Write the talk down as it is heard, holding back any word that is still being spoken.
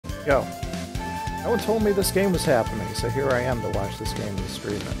Yo, no one told me this game was happening, so here I am to watch this game and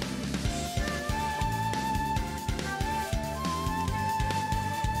stream it.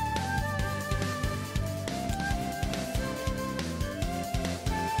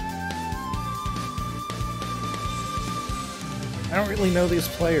 I don't really know these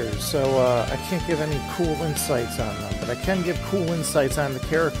players, so I can't give any cool insights on them, but I can give cool insights on the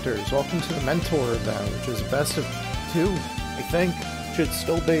characters. Welcome to the Mentor event, which is a best of 2, I think. Should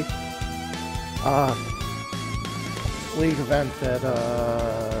still be. League event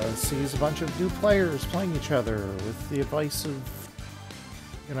that sees a bunch of new players playing each other with the advice of,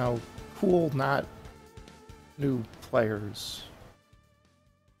 you know, cool, not new players.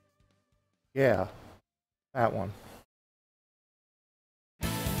 Yeah, that one.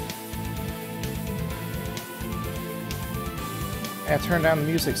 I turned down the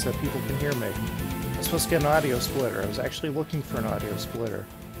music so that people can hear me. I was supposed to get an audio splitter. I was actually looking for an audio splitter.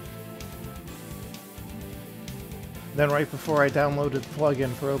 Then right before I downloaded the plugin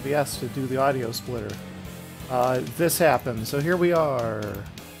for OBS to do the audio splitter, this happened. So here we are.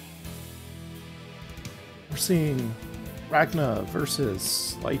 We're seeing Ragna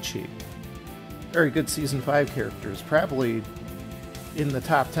versus Litchi. Very good Season 5 characters. Probably in the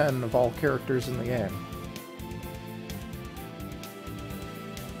top 10 of all characters in the game.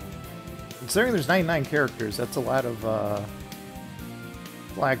 Considering there's 99 characters, that's a lot of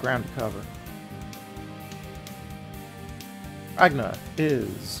flat ground to cover. Ragna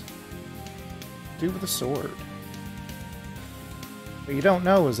is dude with a sword. What you don't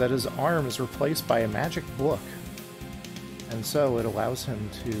know is that his arm is replaced by a magic book, and so it allows him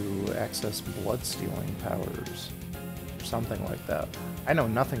to access blood-stealing powers, or something like that. I know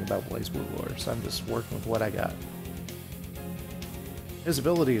nothing about BlazBlue lore, so I'm just working with what I got. His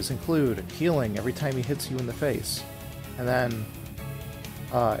abilities include healing every time he hits you in the face, and then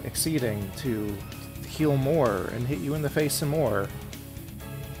exceeding to heal more and hit you in the face some more.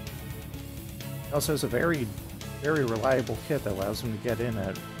 He also has a very, very reliable kit that allows him to get in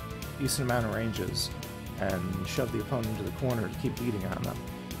at a decent amount of ranges and shove the opponent into the corner to keep beating on them.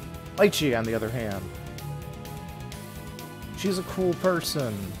 Litchi, on the other hand, she's a cool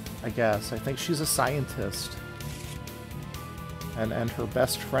person, I guess. I think she's a scientist. And her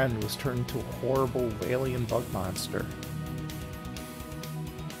best friend was turned into a horrible alien bug monster.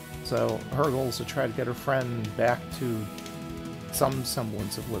 So her goal is to try to get her friend back to some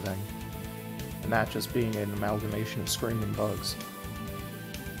semblance of living, and not just being an amalgamation of screaming bugs.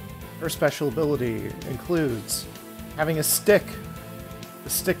 Her special ability includes having a stick. The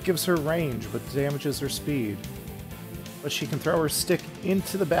stick gives her range, but damages her speed. But she can throw her stick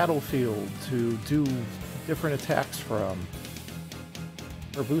into the battlefield to do different attacks from.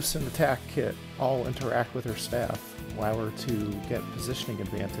 Her boost and attack kit all interact with her staff, allow her to get positioning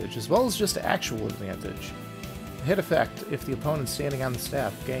advantage, as well as just actual advantage. The hit effect, if the opponent standing on the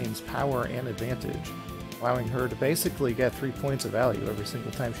staff gains power and advantage, allowing her to basically get 3 points of value every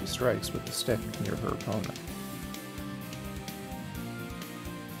single time she strikes with the stick near her opponent.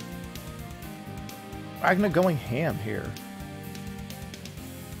 Ragna going ham here.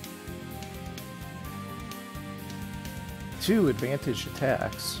 Two advantaged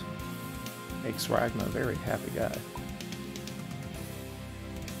attacks makes Ragna a very happy guy.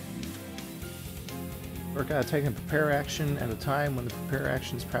 DorcGod taking a prepare action at a time when the prepare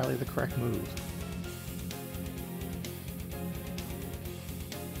action is probably the correct move.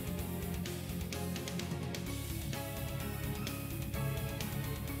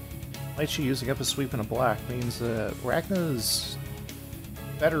 Litchi using up a sweep and a black means that Ragna's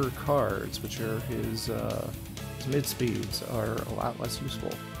better cards, which are his mid-speeds, are a lot less useful.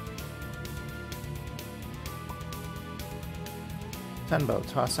 Tenbo,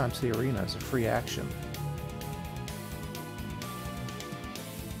 toss onto the arena as a free action.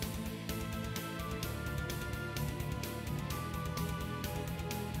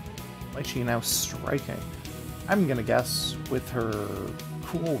 Litchi now striking. I'm gonna guess with her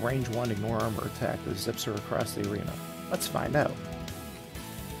cool range 1 ignore armor attack that zips her across the arena. Let's find out.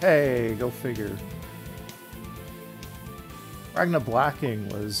 Hey, go figure. Ragna blocking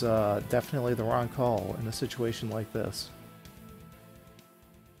was definitely the wrong call in a situation like this.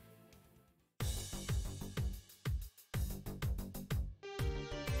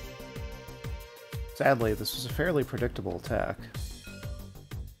 Sadly, this was a fairly predictable attack.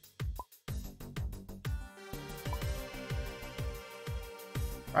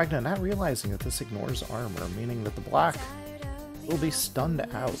 Ragna not realizing that this ignores armor, meaning that the block will be stunned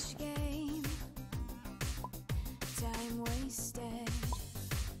out.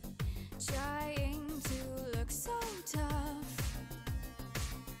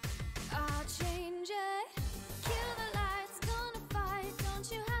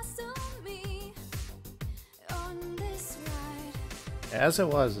 As it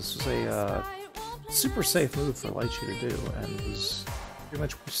was, this was a super safe move for Litchi to do, and was pretty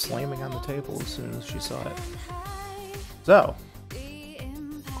much slamming on the table as soon as she saw it. So,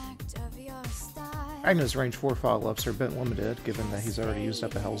 Ragna's range 4 follow-ups are a bit limited, given that he's already used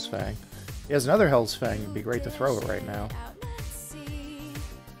up a Hell's Fang. He has another Hell's Fang, it'd be great to throw it right now.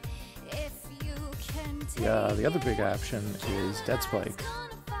 The other big option is Dead Spike.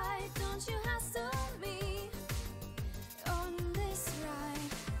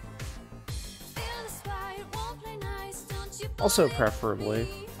 Also, preferably,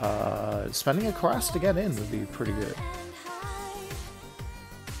 spending a cross to get in would be pretty good.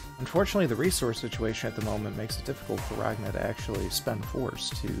 Unfortunately, the resource situation at the moment makes it difficult for Ragna to actually spend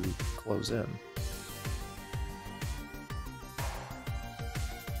force to close in.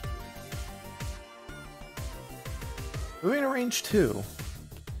 Moving to range 2.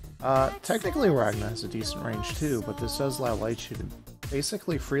 Technically Ragna has a decent range too, but this does allow Litchi to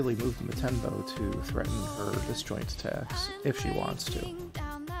basically freely move the Matenbo to threaten her disjoint attacks, if she wants to.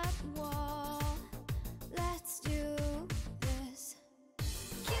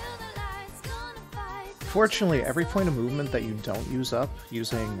 Fortunately, every point of movement that you don't use up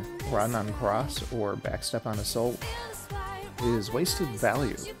using Run on Cross or Backstep on Assault is wasted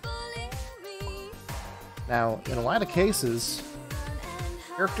value. Now, in a lot of cases,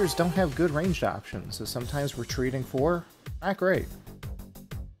 characters don't have good ranged options, so sometimes retreating 4, not great.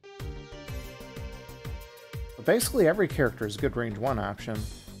 But basically every character is a good range 1 option.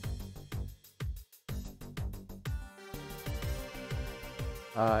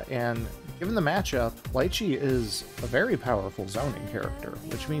 And given the matchup, Litchi is a very powerful zoning character,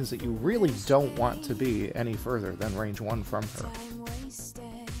 which means that you really don't want to be any further than range 1 from her.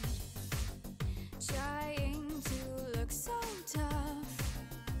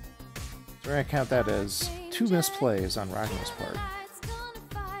 We're going to count that as 2 misplays on Ragna's part.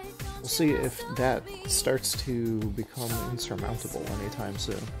 We'll see if that starts to become insurmountable anytime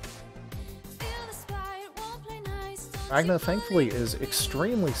soon. Ragna, thankfully, is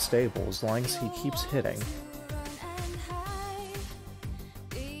extremely stable as long as he keeps hitting.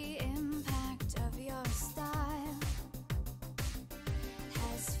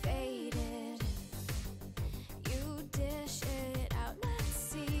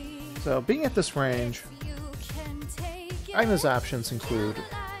 So, being at this range, Ragna's options include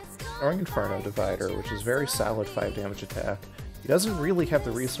throwing Inferno Divider, which is very solid 5 damage attack. He doesn't really have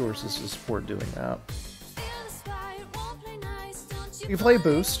the resources to support doing that. You play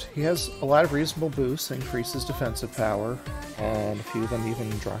Boost. He has a lot of reasonable boosts, increases defensive power, and a few of them even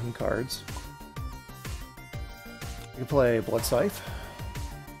draw him cards. You can play Blood Scythe,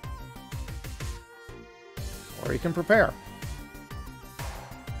 or you can prepare.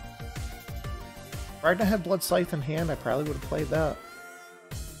 If Ragna had Blood Scythe in hand, I probably would have played that.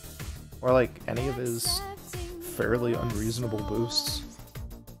 Or like any of his fairly unreasonable boosts.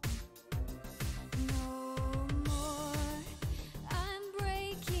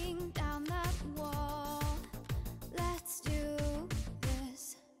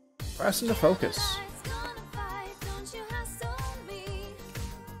 Press into focus.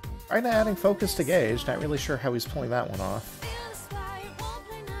 Ragna adding focus to gauge, not really sure how he's pulling that one off.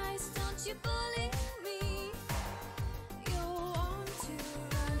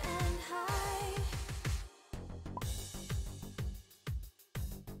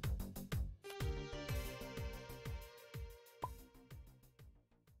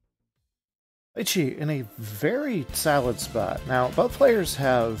 Litchi in a very solid spot. Now, both players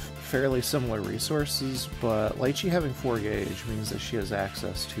have fairly similar resources, but Litchi having 4 gauge means that she has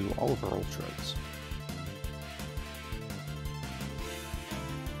access to all of her ultras.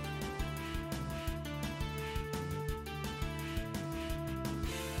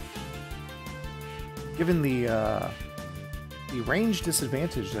 Given the range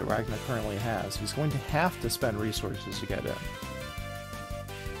disadvantage that Ragna currently has, he's going to have to spend resources to get in.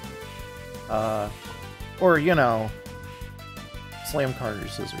 Or, you know, slam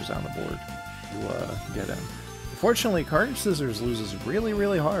Carnage Scissors on the board to get in. Unfortunately, Carnage Scissors loses really,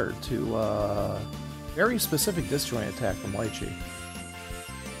 really hard to very specific disjoint attack from Litchi.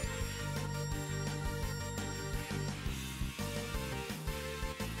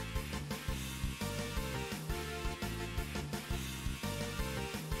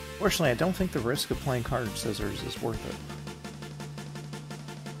 Fortunately, I don't think the risk of playing Carnage Scissors is worth it.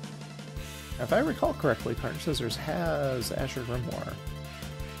 If I recall correctly, Carnage Scissors has Azure Grimoire.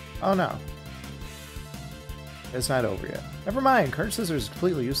 Oh no. It's not over yet. Never mind, Carnage Scissors is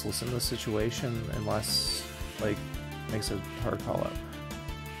completely useless in this situation unless, like, makes a hard call out.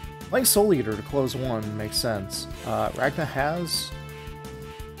 Playing Soul Eater to close 1 makes sense. Ragna has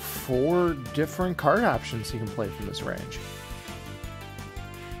 4 different card options he can play from this range.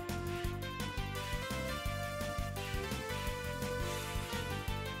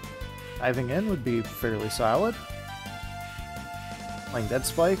 Diving in would be fairly solid. Playing Dead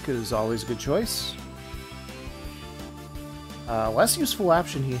Spike is always a good choice. Less useful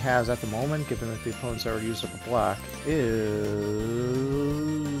option he has at the moment, given that the opponent's already used up a block, is...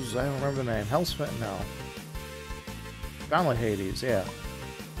 I don't remember the name. Hellsfang? No. Gauntlet Hades, yeah.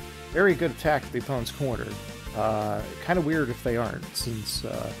 Very good attack if the opponent's cornered. Kind of weird if they aren't, since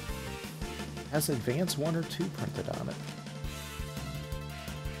it has Advance 1 or 2 printed on it.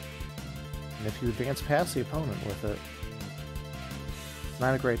 And if you advance past the opponent with it, it's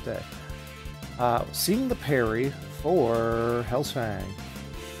not a great day. Seeing the parry for Hellsfang.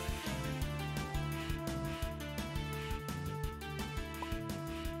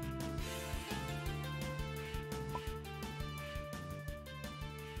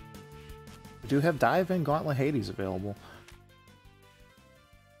 We do have Dive and Gauntlet Hades available.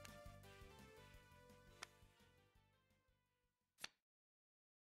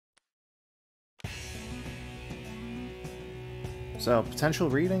 So, potential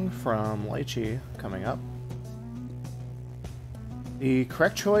reading from Litchi coming up. The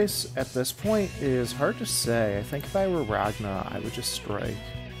correct choice at this point is hard to say. I think if I were Ragna, I would just strike.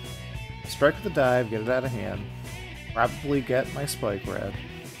 Strike with the dive, get it out of hand. Probably get my Spike Red.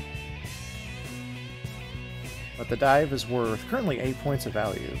 But the dive is worth currently 8 points of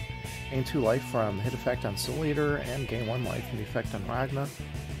value. Gain 2 life from the hit effect on Soul Eater, and gain 1 life from the effect on Ragna.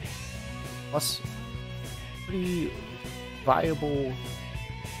 Plus, pretty viable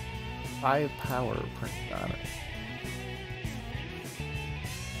 5 power printed on it.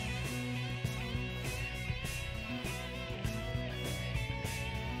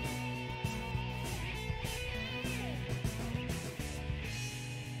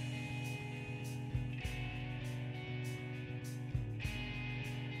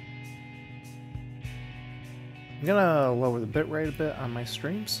 I'm gonna lower the bitrate a bit on my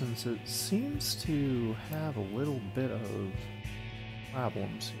stream since it seems to have a little bit of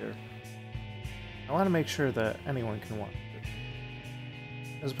problems here. I want to make sure that anyone can watch it,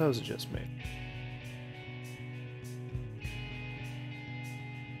 as opposed to just me.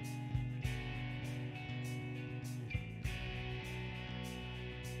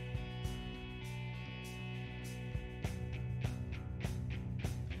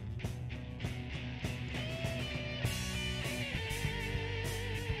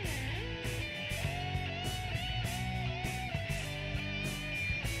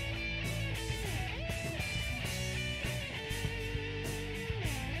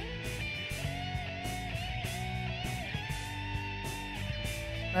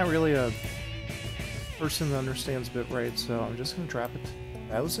 Not really a person that understands bitrate, so I'm just going to drop it to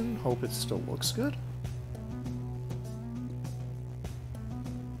 1000, hope it still looks good.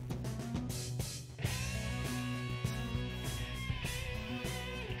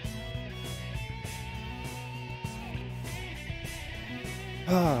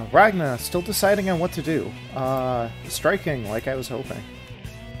 Ragna, still deciding on what to do. Striking, like I was hoping.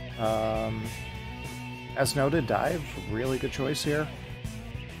 As noted, dive, really good choice here.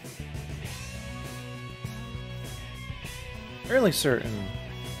 Fairly certain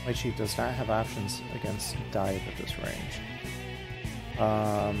Litchi does not have options against dive at this range.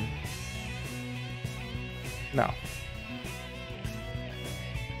 No.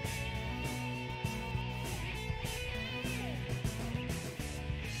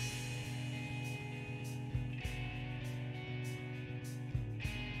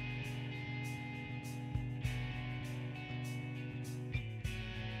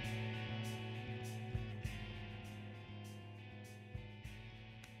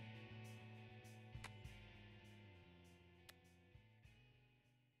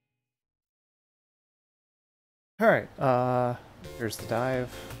 Alright, here's the dive.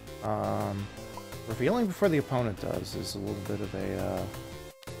 Revealing before the opponent does is a little bit of a,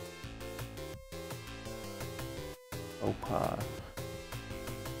 opa.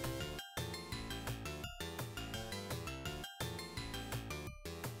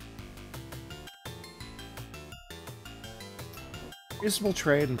 Reasonable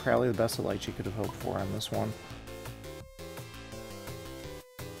trade and probably the best that Litchi could have hoped for on this one.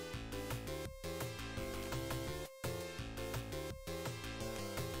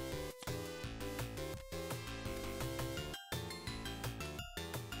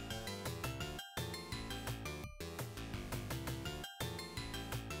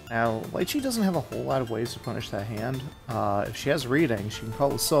 Now, Litchi doesn't have a whole lot of ways to punish that hand. If she has reading, she can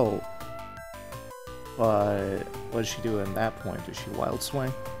call Assault. But what does she do in that point? Does she Wild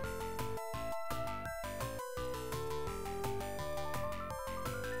Swing?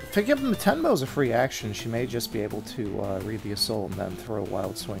 Picking up Matenbo is a free action. She may just be able to read the assault and then throw a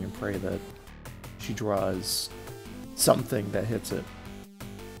wild swing and pray that she draws something that hits it.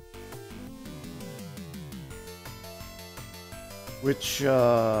 Which,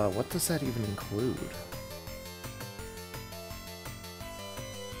 what does that even include?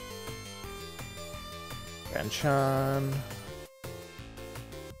 Renchon.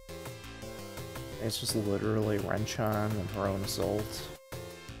 It's just literally Renchon and her own assault.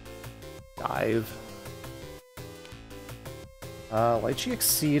 Dive. Litchi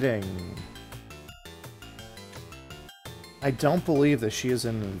exceeding. I don't believe that she is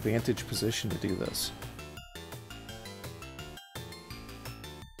in an advantage position to do this.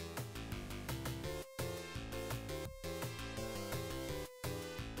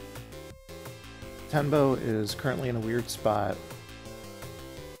 Tenbo is currently in a weird spot.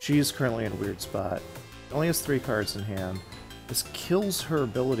 She's currently in a weird spot. She only has 3 cards in hand. This kills her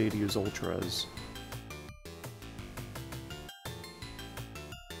ability to use Ultras.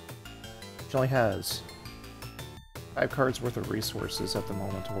 She only has 5 cards worth of resources at the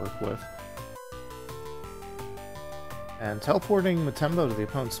moment to work with. And teleporting Matembo to the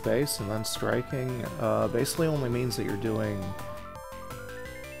opponent's space and then striking basically only means that you're doing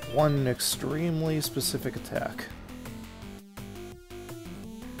one extremely specific attack.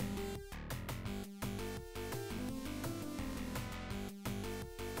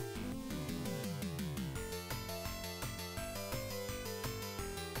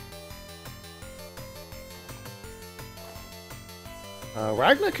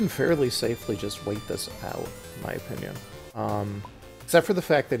 Ragna can fairly safely just wait this out, in my opinion. Except for the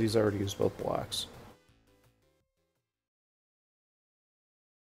fact that he's already used both blocks.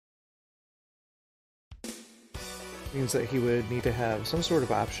 Means that he would need to have some sort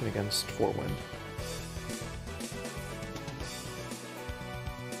of option against 4-Wind.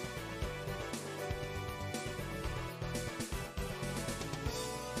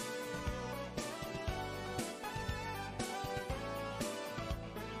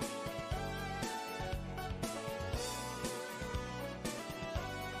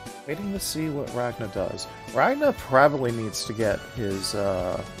 Waiting to see what Ragna does. Ragna probably needs to get his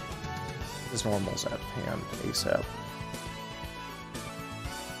normals at hand ASAP.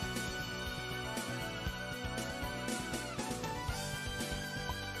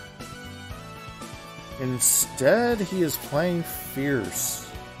 Instead, he is playing Fierce.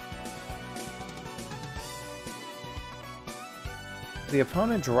 The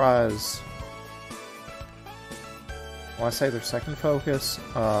opponent draws... I want to say their second focus.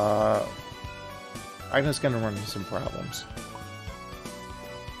 Ragna's going to run into some problems.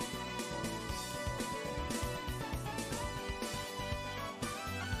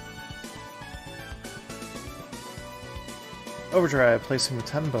 Overdrive, placing the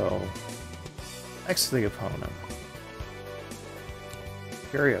Tenbo next to the opponent.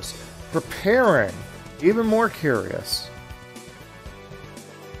 Curious. Preparing! Even more curious.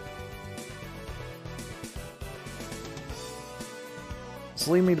 This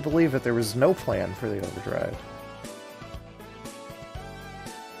leads me to believe that there was no plan for the overdrive.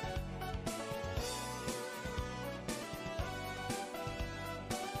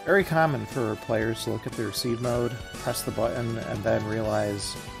 Very common for players to look at their seed mode, press the button, and then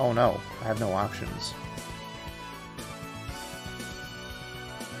realize, oh no, I have no options.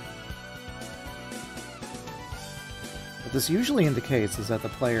 What this usually indicates is that the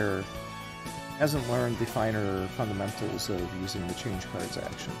player hasn't learned the finer fundamentals of using the change cards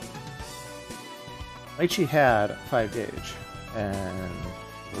action. Litchi had 5 gauge, and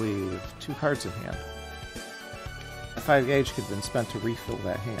I believe 2 cards in hand. That 5 gauge could have been spent to refill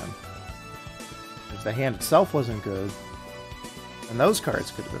that hand. If the hand itself wasn't good, then those cards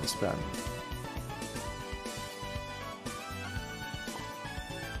could have been spent.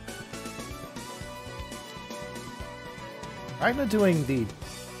 Ragna doing the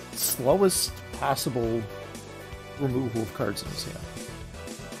slowest possible removal of cards in his hand.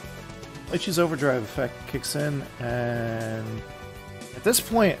 Litchi's overdrive effect kicks in, and at this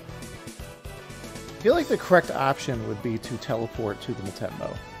point, I feel like the correct option would be to teleport to the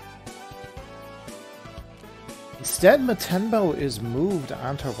Matembo. Instead, Matembo is moved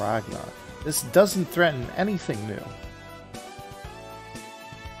onto Ragna. This doesn't threaten anything new.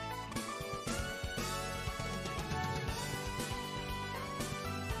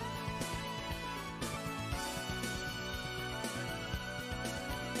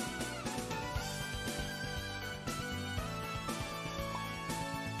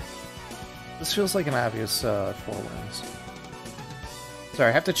 This feels like an obvious 4-Winds. Sorry,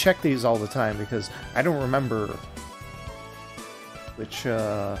 I have to check these all the time because I don't remember which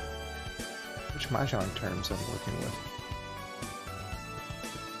Mahjong terms I'm working with.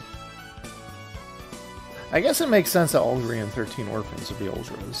 I guess it makes sense that all green and 13 orphans would be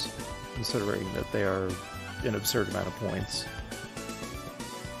ultras, considering that they are an absurd amount of points.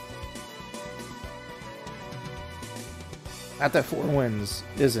 Not that 4 wins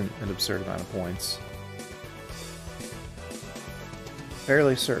isn't an absurd amount of points.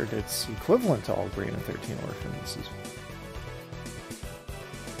 Fairly certain it's equivalent to all green and 13 orphans.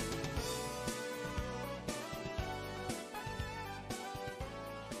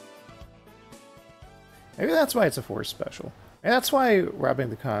 Maybe that's why it's a 4 special. And that's why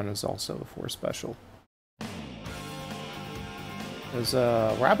robbing the Khan is also a 4 special. Because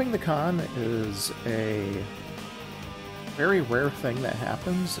robbing the Khan is a very rare thing that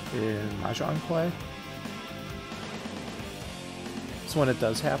happens in Mahjong play. So when it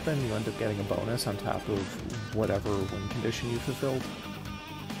does happen, you end up getting a bonus on top of whatever win condition you fulfilled.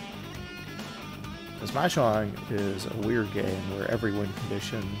 Because Mahjong is a weird game where every win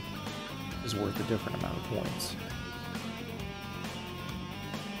condition is worth a different amount of points.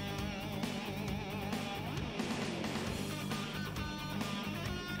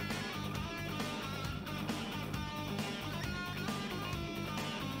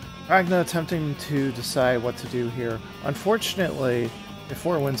 Ragna attempting to decide what to do here. Unfortunately, if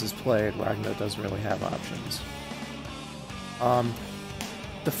 4 wins is played, Ragna doesn't really have options.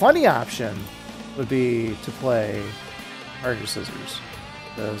 The funny option would be to play card or scissors.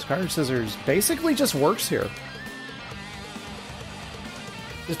 Because card or scissors basically just works here.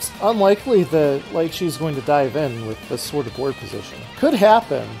 It's unlikely that Litchi's going to dive in with this sort of board position. Could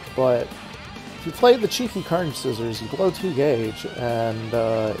happen, but if you play the cheeky card and scissors, you blow 2 gauge, and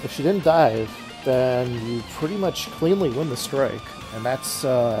if she didn't dive, then you pretty much cleanly win the strike. And that's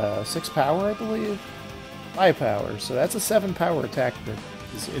 6 power, I believe? 5 power, so that's a 7 power attack that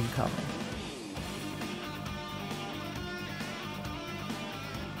is incoming.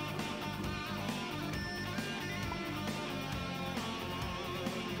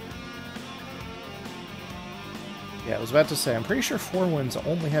 Yeah, I was about to say, I'm pretty sure 4 wins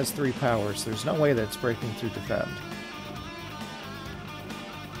only has 3 powers. There's no way that's breaking through defend.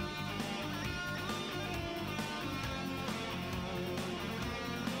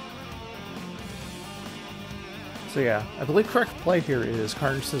 So yeah, I believe correct play here is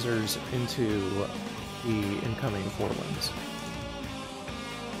card and scissors into the incoming 4 wins.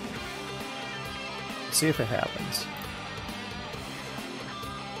 See if it happens.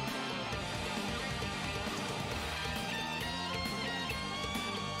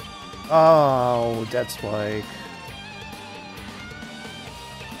 Oh, dead spike.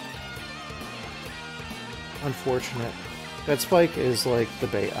 Unfortunate. Dead spike is like the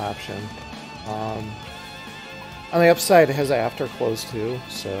bait option. On the upside, it has after close too,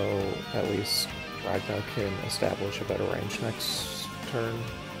 so at least Ragna can establish a better range next turn,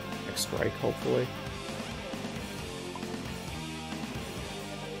 next strike, hopefully.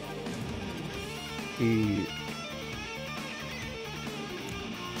 The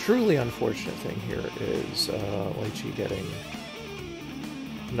truly unfortunate thing here is Litchi getting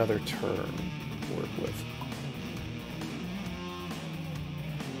another turn to work with.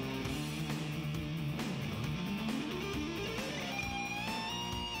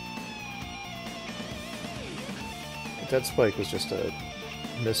 Dead spike was just a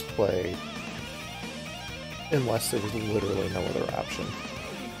misplay unless there was literally no other option.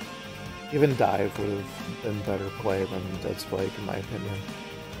 Even dive would have been better play than dead spike in my opinion.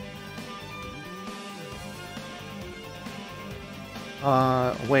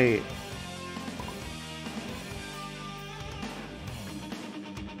 Wait.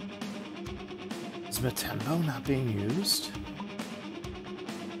 Is Matembo not being used?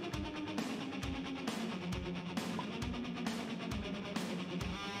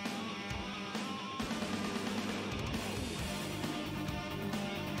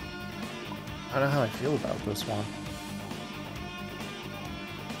 I don't know how I feel about this one.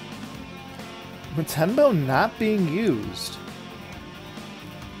 Matembo not being used.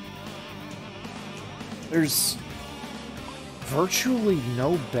 There's virtually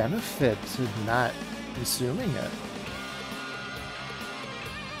no benefit to not consuming it.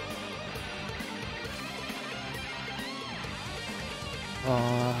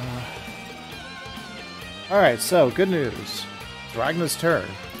 Alright, so good news. It's Ragna's turn.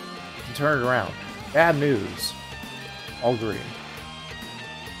 Turn it around. Bad news. All green.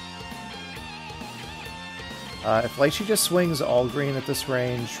 If Litchi just swings all green at this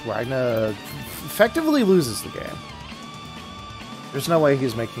range, Ragna effectively loses the game. There's no way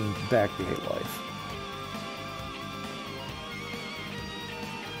he's making back the 8 life.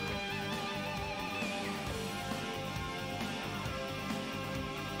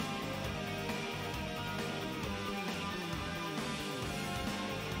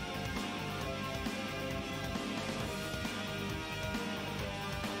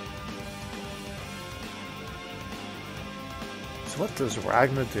 What does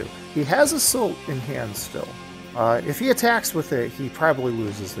Ragna do? He has Assault in hand still. If he attacks with it, he probably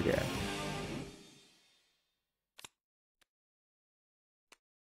loses the game.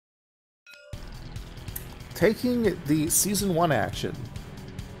 Taking the Season 1 action.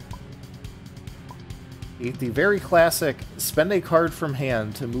 The very classic, spend a card from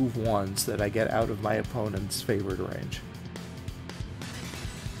hand to move ones that I get out of my opponent's favored range.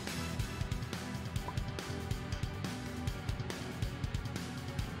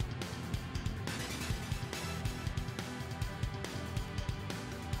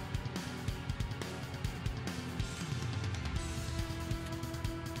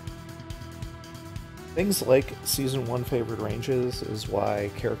 Things like Season 1 favored ranges is why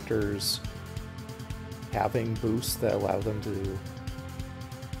characters having boosts that allow them to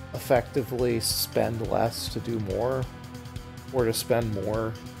effectively spend less to do more, or to spend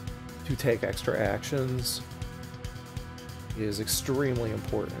more to take extra actions, is extremely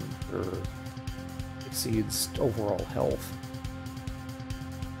important for Exceed's overall health.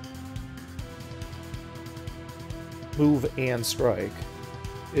 Move and strike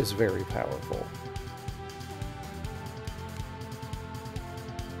is very powerful.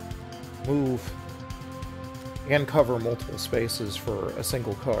 Move and cover multiple spaces for a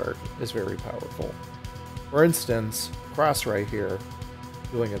single card is very powerful. For instance, Cross right here,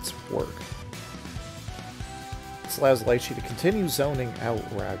 doing its work. This allows Litchi to continue zoning out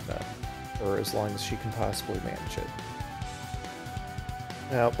Ragna for as long as she can possibly manage it.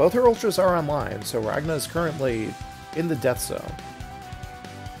 Now, both her ultras are online, so Ragna is currently in the death zone.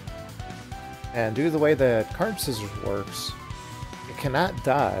 And due to the way that Card Scissors works, it cannot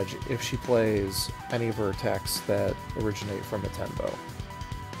dodge if she plays any of her attacks that originate from a Tenbo,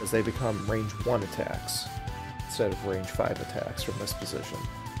 as they become range 1 attacks instead of range 5 attacks from this position.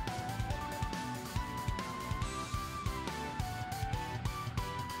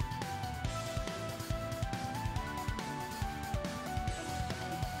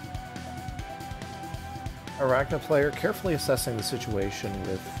 A Ragna player carefully assessing the situation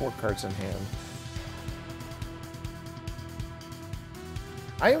with 4 cards in hand.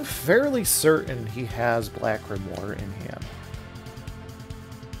 I am fairly certain he has Black Grimoire in hand.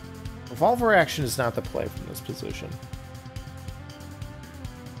 Revolver action is not the play from this position.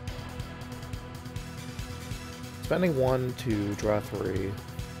 Spending 1 to draw 3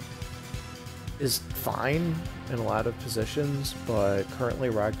 is fine in a lot of positions, but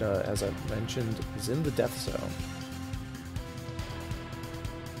currently Ragna, as I've mentioned, is in the death zone.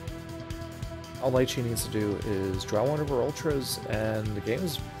 All Litchi needs to do is draw one of her ultras, and the game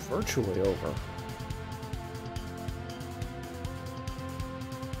is virtually over.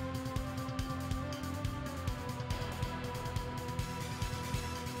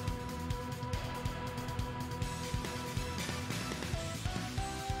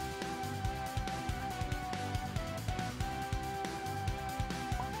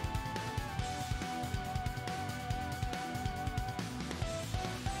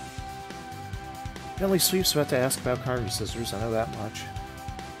 Gentlysweeps about to ask about Card Scissors, I know that much.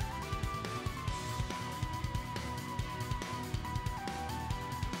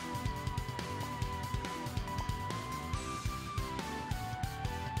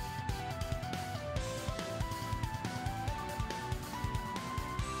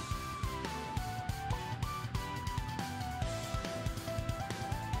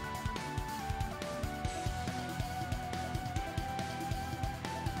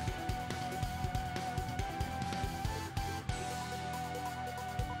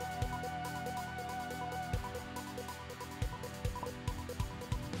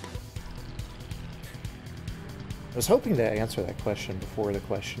 I was hoping to answer that question before the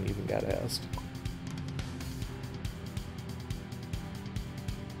question even got asked.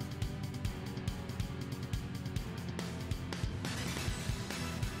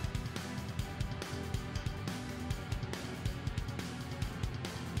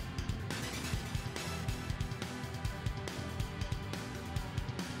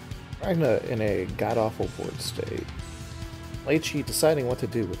 Ragna in a god-awful board state. Litchi deciding what to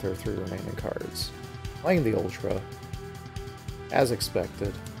do with her 3 remaining cards. Playing the Ultra, as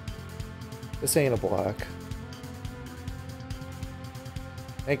expected. This ain't a block.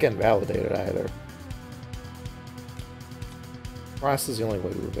 Ain't getting validated either. Frost is the only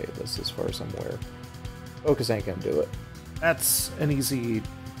way to evade this, as far as I'm aware. Focus ain't gonna do it. That's an easy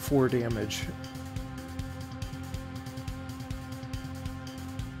 4 damage.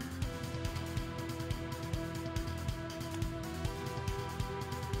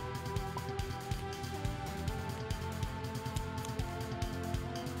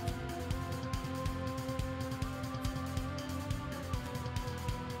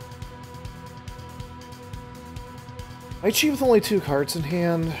 Litchi with only 2 cards in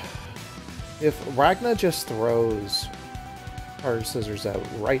hand. If Ragna just throws card scissors out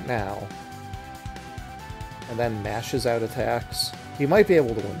right now, and then mashes out attacks, he might be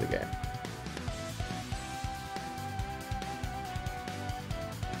able to win the game.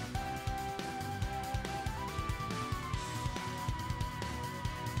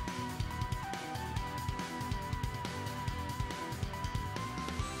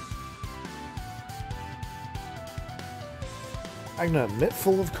 Ragna, mitt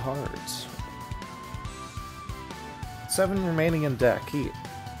full of cards. 7 remaining in deck. He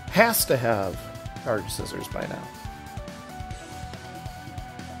has to have card scissors by now.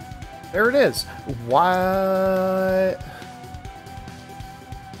 There it is. What?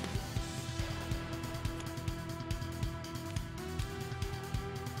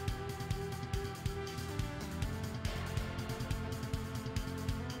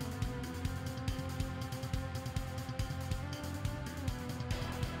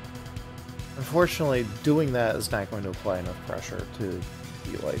 Unfortunately, doing that is not going to apply enough pressure to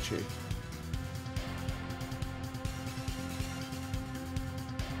beat Litchi.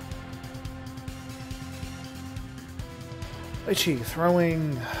 Litchi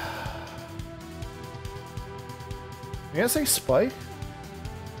throwing... I'm gonna say Spike?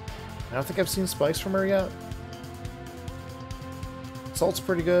 I don't think I've seen spikes from her yet. Salt's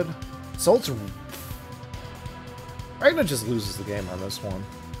pretty good. Salt's... Ragna just loses the game on this one.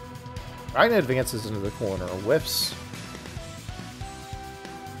 Ragna advances into the corner, whiffs.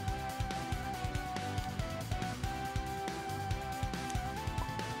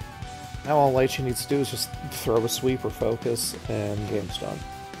 Now all Litchi needs to do is just throw a sweep or focus, and game's done.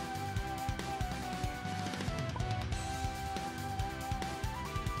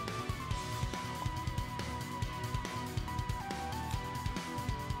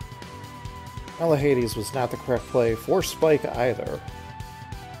 Well, Hades was not the correct play for Spike either.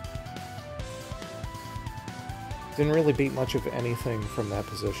 Didn't really beat much of anything from that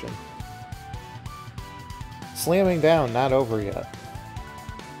position. Slamming down, not over yet.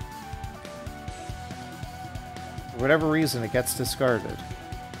 For whatever reason, it gets discarded.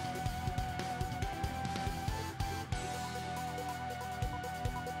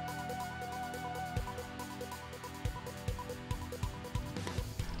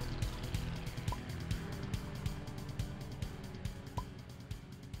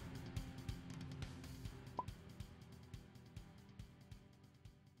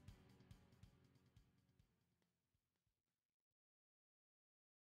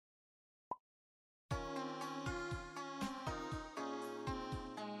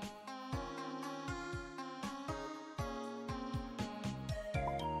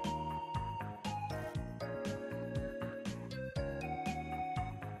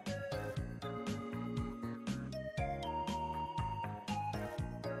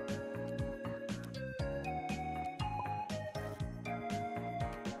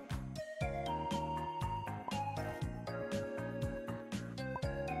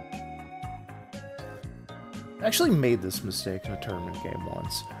 I actually made this mistake in a tournament game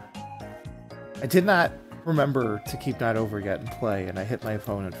once. I did not remember to keep not over yet in play, and I hit my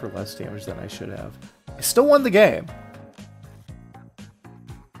opponent for less damage than I should have. I still won the game.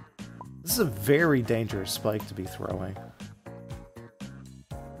 This is a very dangerous spike to be throwing.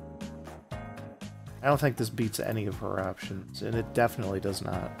 I don't think this beats any of her options, and it definitely does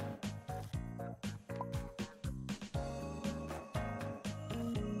not.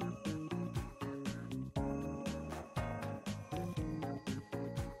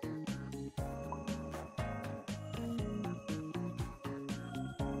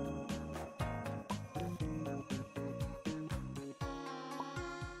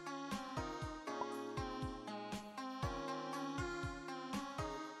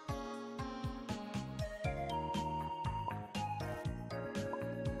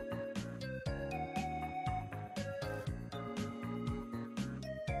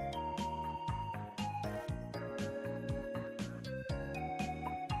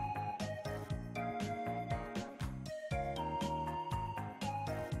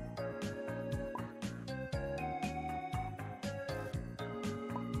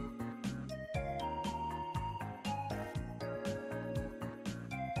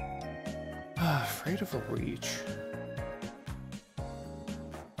 Afraid of a reach.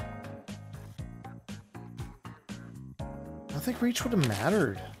 I don't think reach would have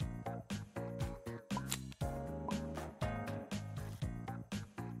mattered.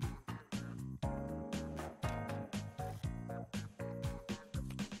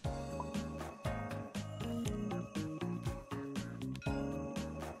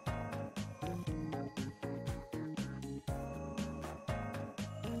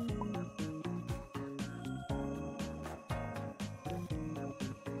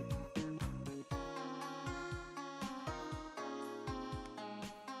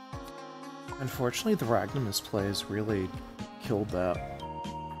 Unfortunately, the Ragna misplays really killed that.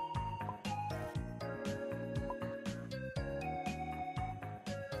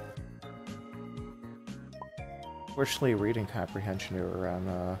 Fortunately, reading comprehension error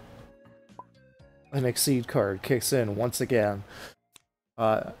on an Exceed card kicks in once again.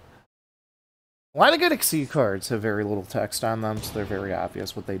 A lot of good Exceed cards have very little text on them, so they're very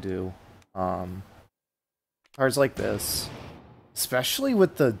obvious what they do. Cards like this, especially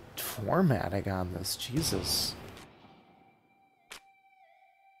with the formatting on this, Jesus.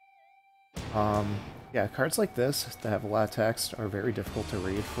 Yeah, cards like this that have a lot of text are very difficult to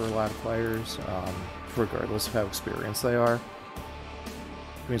read for a lot of players, regardless of how experienced they are.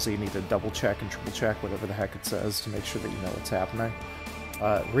 It means that you need to double check and triple check whatever the heck it says to make sure that you know what's happening.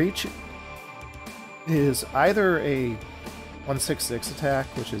 Reach is either a 166 attack,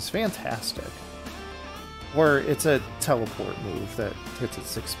 which is fantastic, or it's a teleport move that hits at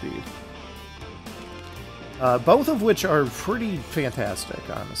 6 speed. Both of which are pretty fantastic,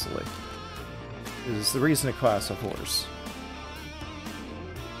 honestly. Is the reason it costs a horse.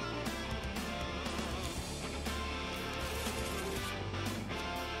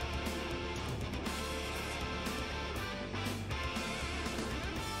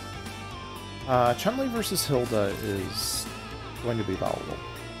 Chun-Li versus Hilda is going to be volatile.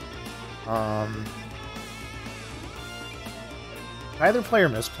 If either player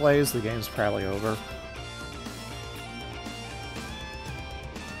misplays, the game's probably over.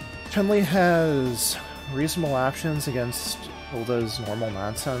 Chun-Li has reasonable options against Hilda's normal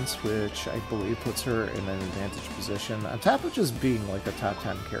nonsense, which I believe puts her in an advantage position, on top of just being like a top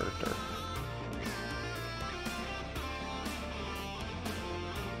 10 character.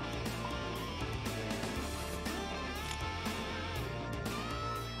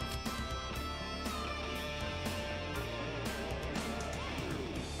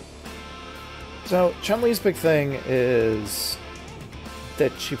 So, Chun-Li's big thing is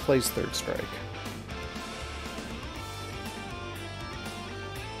that she plays third strike.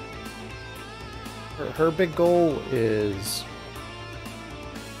 Her big goal is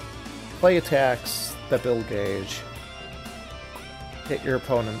play attacks that build gauge, hit your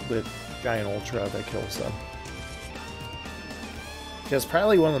opponent with Giant Ultra that kills them. She has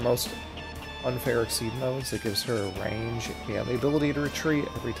probably one of the most unfair Exceed modes that gives her range and the ability to retreat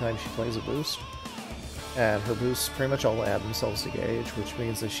every time she plays a boost. And her boosts pretty much all add themselves to gauge, which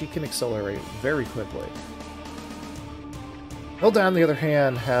means that she can accelerate very quickly. Hilda, on the other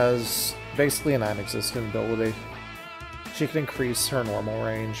hand, has basically a non-existent ability. She can increase her normal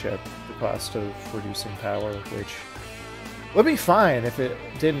range at the cost of reducing power, which would be fine if it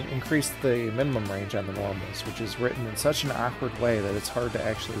didn't increase the minimum range on the normals, which is written in such an awkward way that it's hard to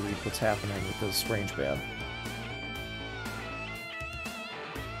actually read what's happening with this range band.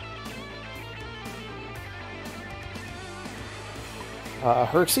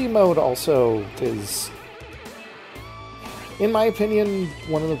 Her Exceed mode also is, in my opinion,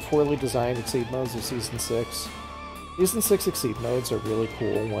 one of the poorly designed Exceed modes of Season 6. Season 6 Exceed modes are really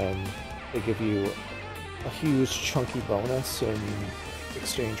cool when they give you a huge chunky bonus in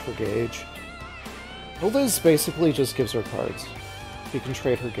exchange for gauge. Hilda's basically just gives her cards. She can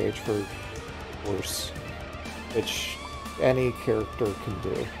trade her gauge for worse, which any character can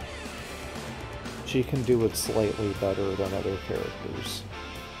do. She can do it slightly better than other characters.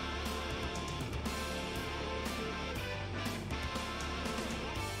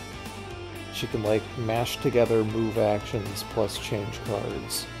 She can, like, mash together move actions plus change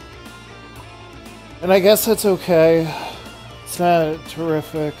cards. And I guess that's okay. It's not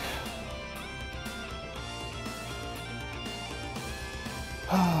terrific.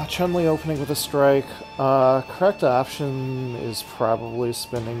 Chun-Li opening with a strike. Correct option is probably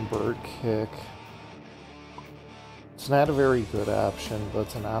spinning bird kick. It's not a very good option, but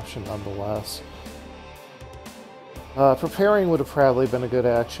it's an option nonetheless. Preparing would have probably been a good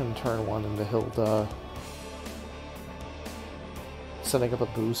action, turn 1 into Hilda. Setting up a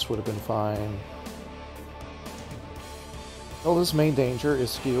boost would have been fine. Hilda's main danger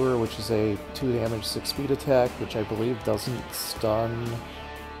is Skewer, which is a 2 damage 6 speed attack, which I believe doesn't stun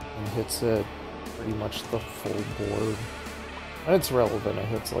and hits it pretty much the full board. When it's relevant, it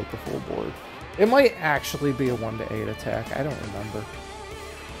hits like the full board. It might actually be a 1 to 8 attack, I don't remember.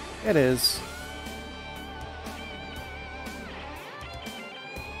 It is.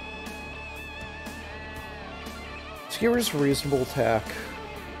 Skewer's a reasonable attack.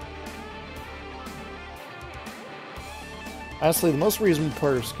 Honestly, the most reasonable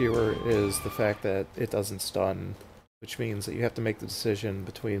part of Skewer is the fact that it doesn't stun, which means that you have to make the decision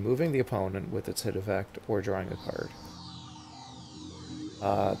between moving the opponent with its hit effect or drawing a card.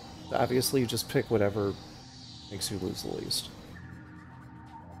 Obviously, you just pick whatever makes you lose the least.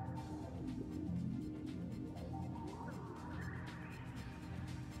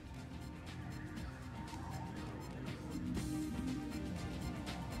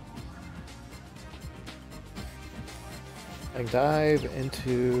 And dive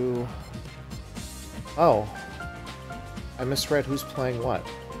into... Oh. I misread who's playing what.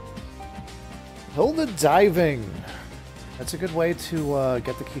 Hilda diving! That's a good way to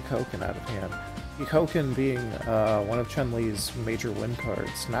get the Kikoken out of hand. Kikoken being one of Chun-Li's major win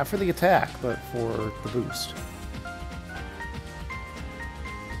cards. Not for the attack, but for the boost.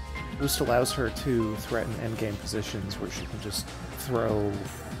 Boost allows her to threaten endgame positions where she can just throw,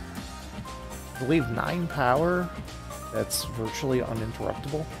 I believe, 9 power. That's virtually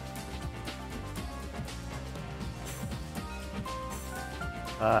uninterruptible.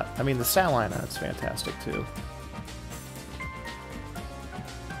 I mean, the stat line on it's fantastic, too.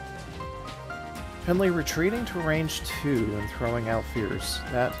 Chun-Li retreating to range 2 and throwing out Fierce.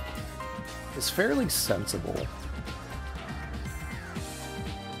 That is fairly sensible.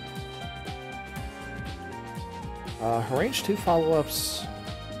 Her range 2 follow-ups,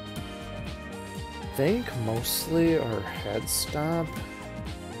 I think, mostly are Head Stomp.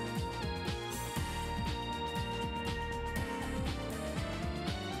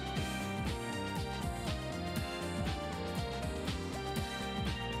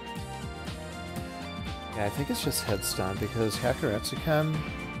 Yeah, I think it's just Head Stomp because Hakuretsuken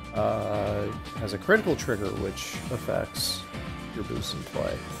has a critical trigger which affects your boost in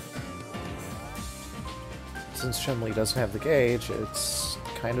play. Since Chun-Li doesn't have the gauge, it's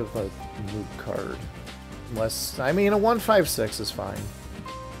kind of a moot card. Unless, I mean, a 1-5-6 is fine.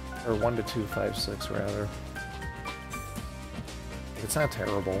 Or 1-2-5-6, rather. It's not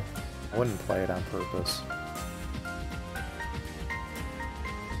terrible. I wouldn't play it on purpose.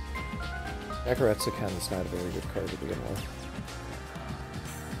 Hakuretsuken is not a very good card to begin with.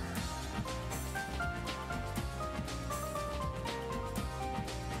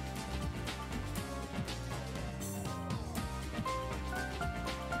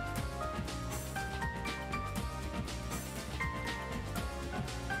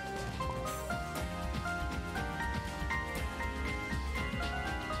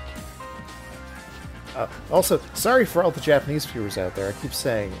 Also, sorry for all the Japanese viewers out there. I keep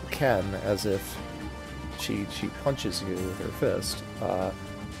saying Ken as if she punches you with her fist. I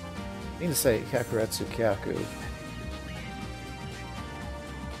mean to say Kakuretsu Kyaku.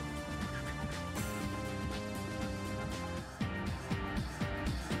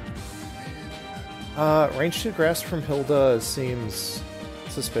 Range 2 Grasp from Hilda seems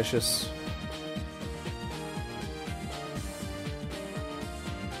suspicious.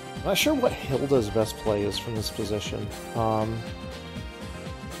 I'm not sure what Hilda's best play is from this position.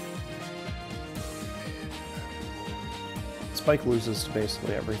 Spike loses to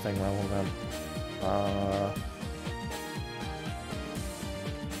basically everything relevant.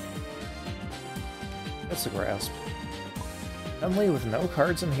 That's the Grasp. Chun-Li with no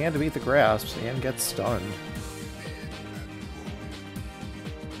cards in hand to beat the Grasps and gets stunned.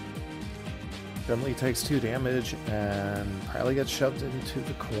 Chun-Li takes 2 damage and probably gets shoved into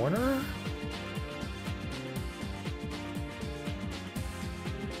the corner?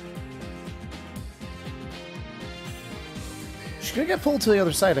 She could get pulled to the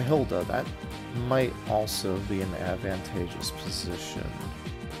other side of Hilda. That might also be an advantageous position.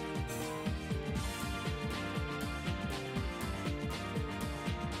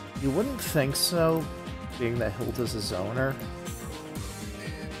 You wouldn't think so, being that Hilda's a zoner.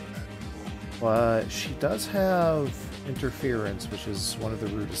 But she does have Interference, which is one of the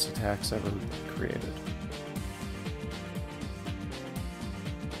rudest attacks ever created.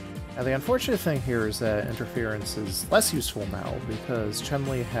 Now the unfortunate thing here is that Interference is less useful now because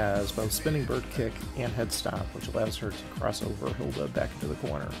Chun-Li has both Spinning Bird Kick and Head Stomp, which allows her to cross over Hilda back into the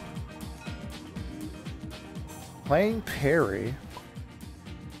corner. Playing Parry.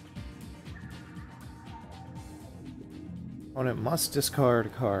 Opponent must discard a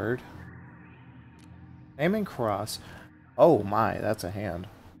card. Aiming Cross. Oh my, that's a hand.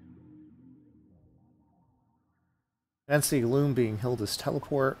 Fancy Loom being Hilda's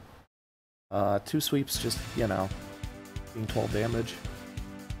teleport. 2 sweeps just, you know, being 12 damage.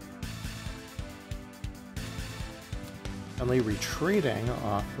 Chun-Li retreating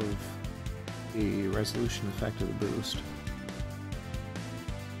off of the resolution effect of the boost.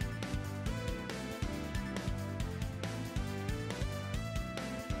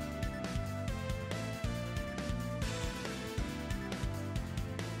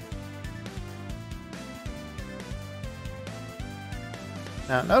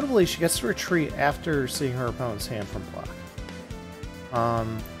 Now, notably, she gets to retreat after seeing her opponent's hand from block.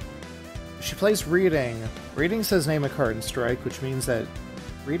 She plays Reading. Reading says name a card and strike, which means that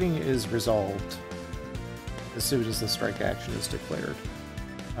Reading is resolved as soon as the strike action is declared.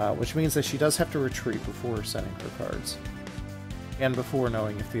 Which means that she does have to retreat before setting her cards. And before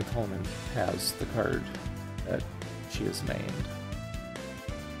knowing if the opponent has the card that she has named.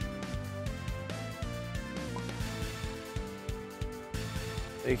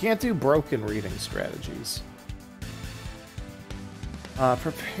 You can't do broken reading strategies.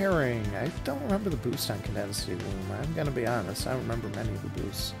 Preparing. I don't remember the boost on Condensity Loom. I'm gonna be honest, I don't remember many of the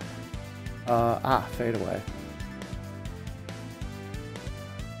boosts. Fade away.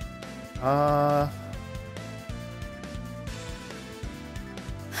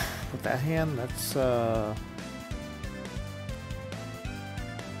 With that hand, that's I'll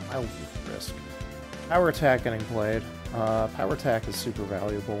risk. Power attack getting played. Power attack is super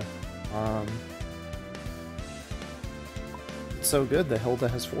valuable. It's so good that Hilda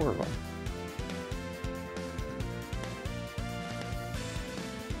has 4 of them.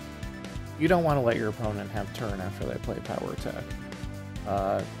 You don't want to let your opponent have turn after they play power attack.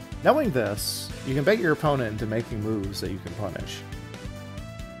 Knowing this, you can bait your opponent into making moves that you can punish.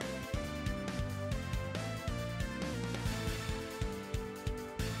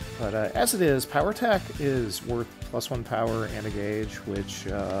 But as it is, power attack is worth +1 power and a gauge, which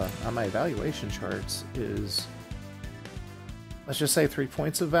on my evaluation charts is, let's just say 3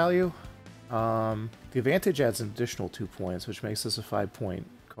 points of value. The advantage adds an additional 2 points, which makes this a 5-point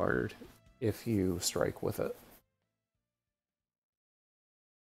card if you strike with it.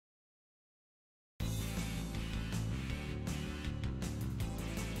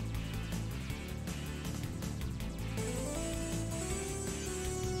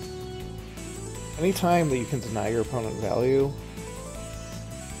 Anytime that you can deny your opponent value,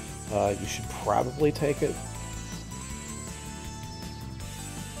 you should probably take it.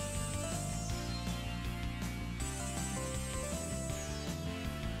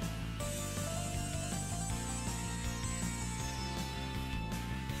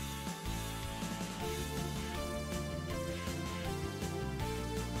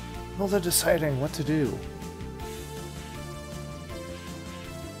 Hilda deciding what to do.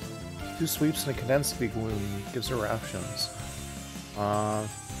 2 sweeps and a Condensity Gloom gives her options.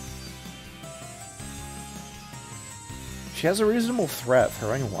 She has a reasonable threat.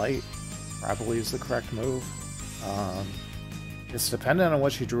 Throwing light probably is the correct move. It's dependent on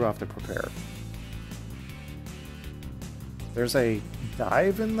what she drew off to prepare. There's a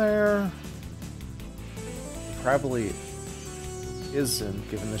dive in there. Probably isn't,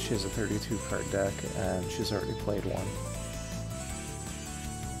 given that she has a 32 card deck and she's already played one.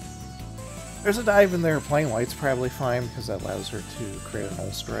 There's a dive in there. Playing light's probably fine because that allows her to create an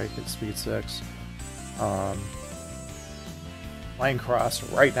ult strike at speed 6. Playing cross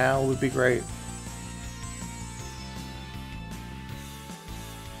right now would be great.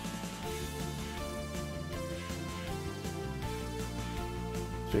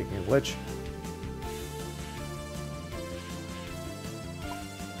 Speaking of which,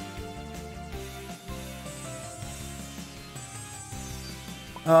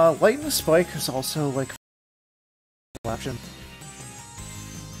 light and spike is also like an option.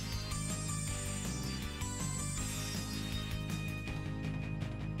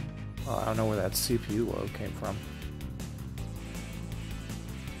 I don't know where that CPU load came from.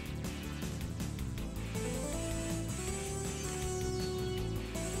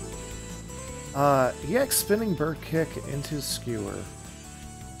 EX spinning bird kick into skewer.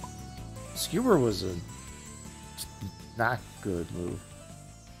 Skewer was a not good move.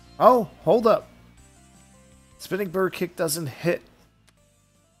 Oh, hold up. Spinning bird kick doesn't hit.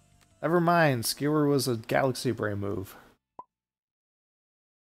 Never mind, skewer was a Galaxy Brain move.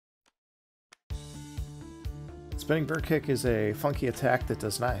 Spinning bird kick is a funky attack that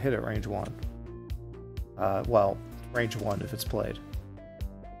does not hit at range 1. Well, range 1 if it's played.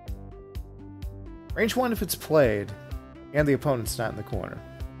 Range 1 if it's played, and the opponent's not in the corner.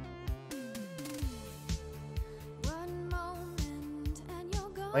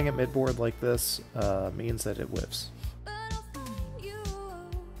 Playing at midboard like this means that it whiffs.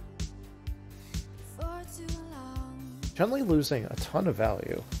 Chun-Li losing a ton of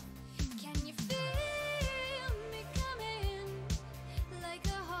value.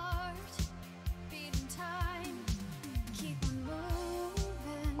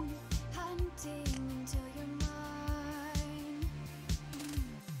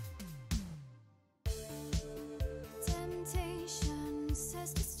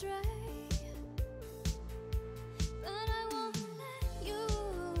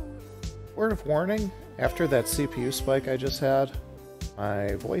 Word of warning, after that CPU spike I just had,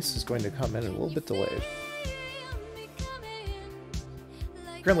 my voice is going to come in a little bit delayed.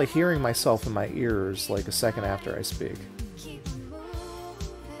 I'm currently hearing myself in my ears like a second after I speak.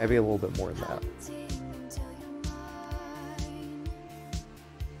 Maybe a little bit more than that.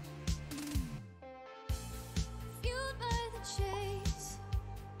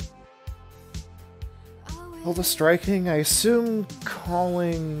 Hilda striking, I assume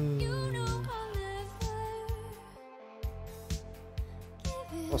calling...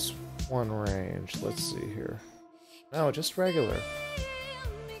 +1 range, let's see here. No, just regular.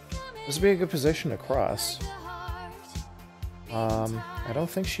 This would be a good position to cross. I don't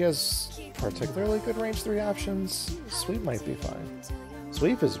think she has particularly good range 3 options. Sweep might be fine.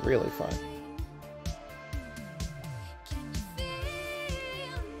 Sweep is really fine.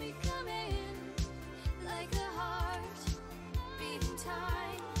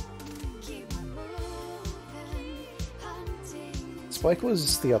 Spike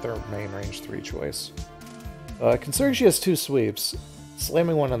was the other main range 3 choice. Considering she has 2 sweeps,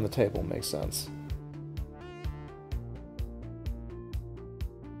 slamming one on the table makes sense.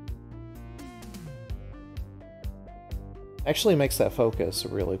 Actually makes that focus a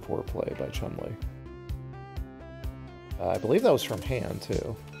really poor play by Chun-Li. I believe that was from hand,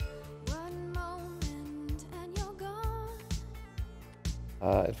 too.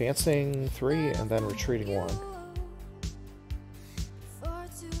 Advancing 3 and then retreating 1.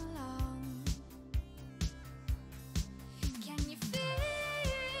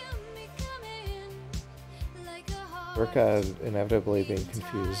 DorcGod inevitably being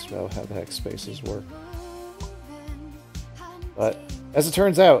confused about how the heck spaces work. But, as it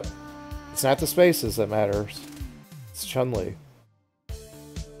turns out, it's not the spaces that matters. It's Chun-Li.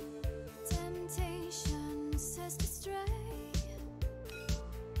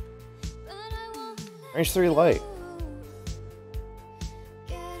 Range 3 light.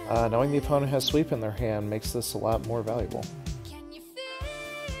 Knowing the opponent has sweep in their hand makes this a lot more valuable.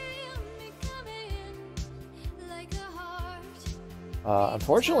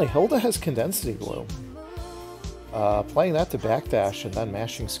 Unfortunately, Hilda has Condensity Glue. Playing that to backdash and then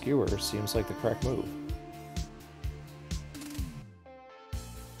mashing Skewer seems like the correct move.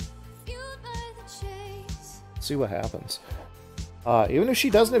 See what happens. Even if she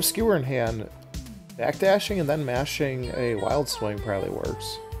doesn't have Skewer in hand, backdashing and then mashing a Wild Swing probably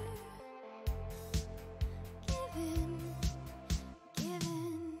works.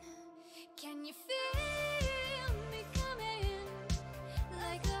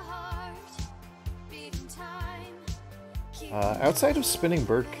 Outside of spinning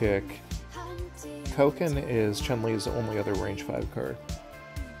Bird Kick, Koken is Chun-Li's only other range 5 card.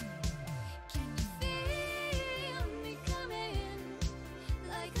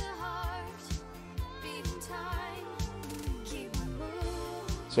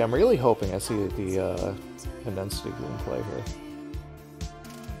 See, I'm really hoping I see the Condensity Glue in play here.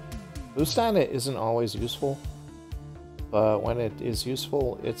 Boost on it isn't always useful, but when it is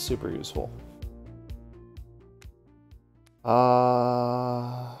useful, it's super useful.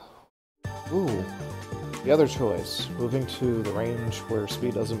 Ooh, the other choice, moving to the range where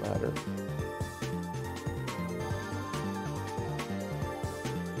speed doesn't matter.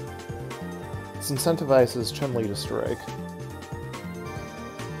 This incentivizes Chun-Li to strike.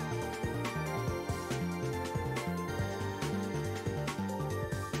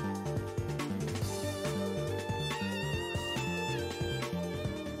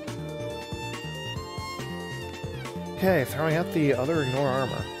 Okay, throwing out the other ignore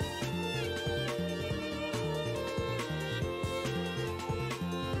armor.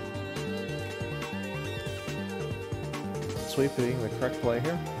 Sweep being the correct play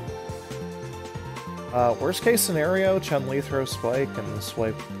here. Worst case scenario, Chun-Li throws Spike and the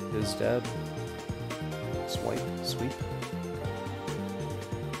swipe is dead. Sweep.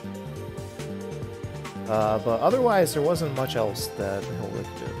 But otherwise, there wasn't much else that Hilda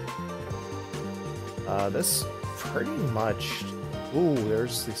could do. This pretty much... Ooh,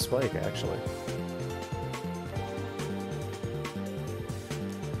 there's the Spike, actually.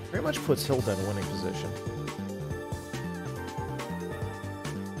 Pretty much puts Hilda in a winning position.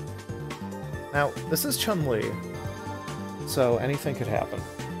 Now, this is Chun-Li, so anything could happen.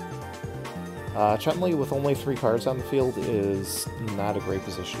 Chun-Li with only 3 cards on the field is not a great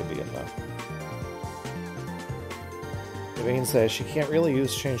position to be in, though. It means that she can't really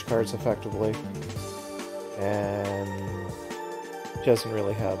use change cards effectively, and she doesn't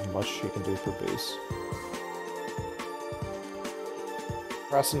really have much she can do for boost.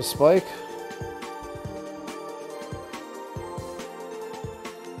 Crossing the Spike.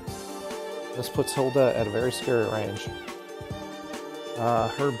 This puts Hilda at a very scary range.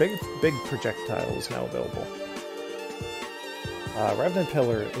 Her big projectile is now available. Revenant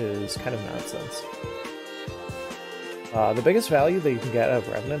Pillar is kind of nonsense. The biggest value that you can get out of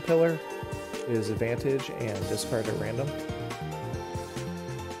Revenant Pillar is advantage and discard at random.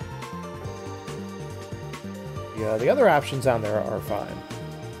 Yeah, the other options on there are fine,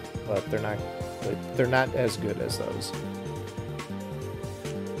 but they're not as good as those.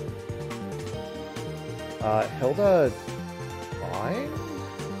 Hilda, fine.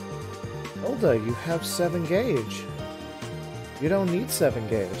 Hilda, you have 7 gauge. You don't need 7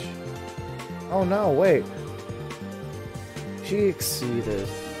 gauge. Oh no, wait. She exceeded.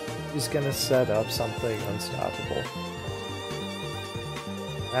 He's gonna set up something unstoppable.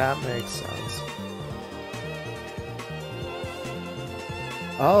 That makes sense.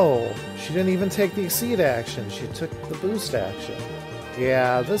 Oh, she didn't even take the exceed action. She took the boost action.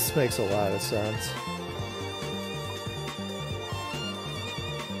 Yeah, this makes a lot of sense.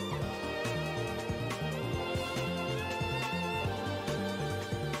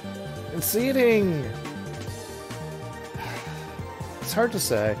 Conceding! It's hard to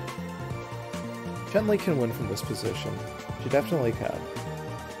say. Chun-Li can win from this position. She definitely can.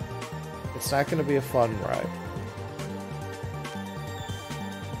 It's not going to be a fun ride.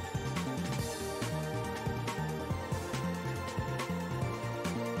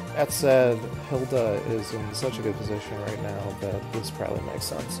 That said, Hilda is in such a good position right now that this probably makes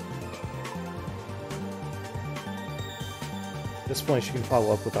sense. At this point, she can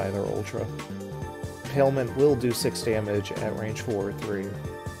follow up with either Ultra. Ailment will do 6 damage at range 4 or 3,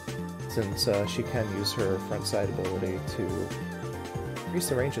 since she can use her front side ability to increase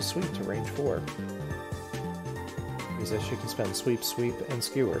the range of Sweep to range 4. Because she can spend Sweep, Sweep, and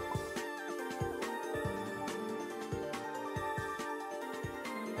Skewer.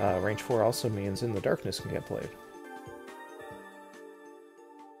 Range 4 also means In the Darkness can get played.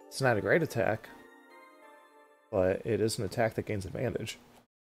 It's not a great attack, but it is an attack that gains advantage.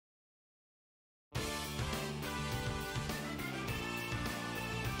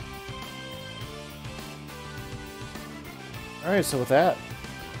 Alright, so with that,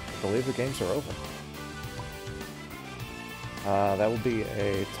 I believe the games are over. That will be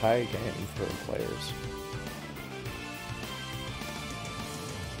a tie game for the players.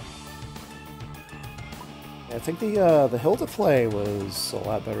 I think the Hilda play was a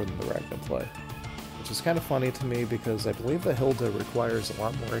lot better than the Ragna play, which is kind of funny to me because I believe the Hilda requires a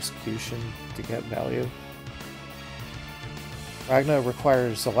lot more execution to get value. Ragna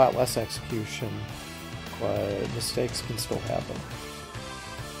requires a lot less execution, but mistakes can still happen.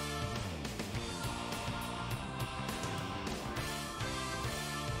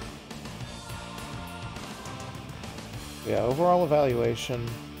 Yeah, overall evaluation.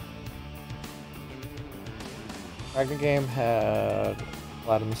 Ragna game had a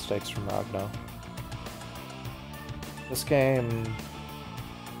lot of mistakes from Ragna. This game,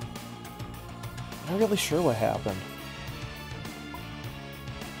 I'm not really sure what happened.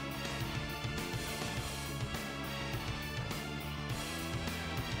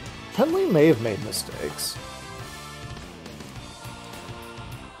 Chun-Li may have made mistakes.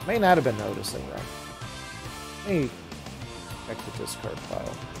 May not have been noticing them. Let me check the discard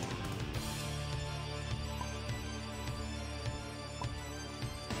pile.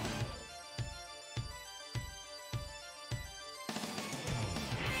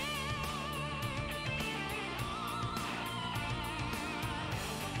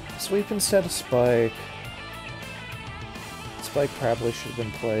 Sweep instead of Spike. Spike probably should have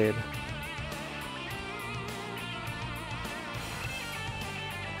been played.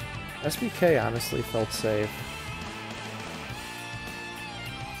 SBK honestly felt safe.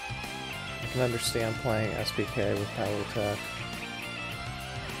 I can understand playing SBK with Power Attack.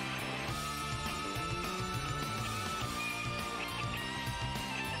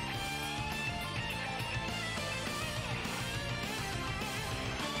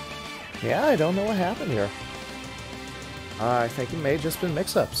 Yeah, I don't know what happened here. I think it may have just been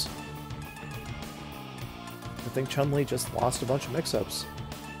mix-ups. I think Chun-Li just lost a bunch of mix-ups.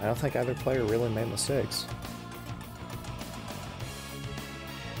 I don't think either player really made mistakes.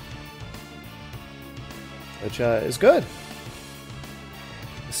 Which is good.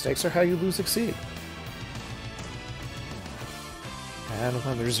 Mistakes are how you lose Exceed. And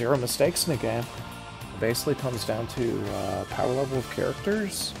when there's 0 mistakes in a game, it basically comes down to power level of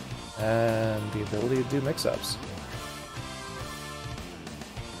characters and the ability to do mix-ups.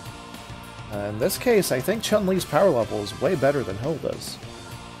 In this case, I think Chun-Li's power level is way better than Hilda's.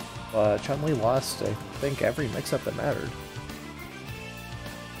 But Chun-Li lost, I think, every mix-up that mattered.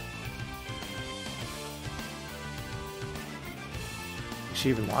 She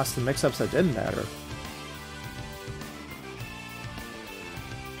even lost the mix-ups that didn't matter.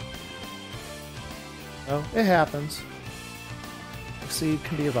 So, it happens. Exceed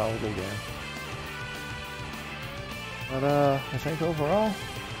can be a volatile game. But, I think overall,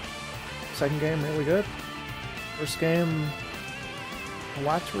 second game really good. First game, a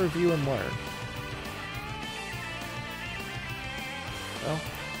lot to review and learn. So, I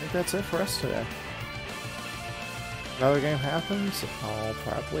think that's it for us today. Another game happens, I'll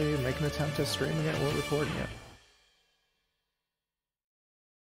probably make an attempt at streaming it or recording it.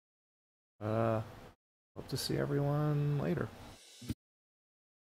 Hope to see everyone later.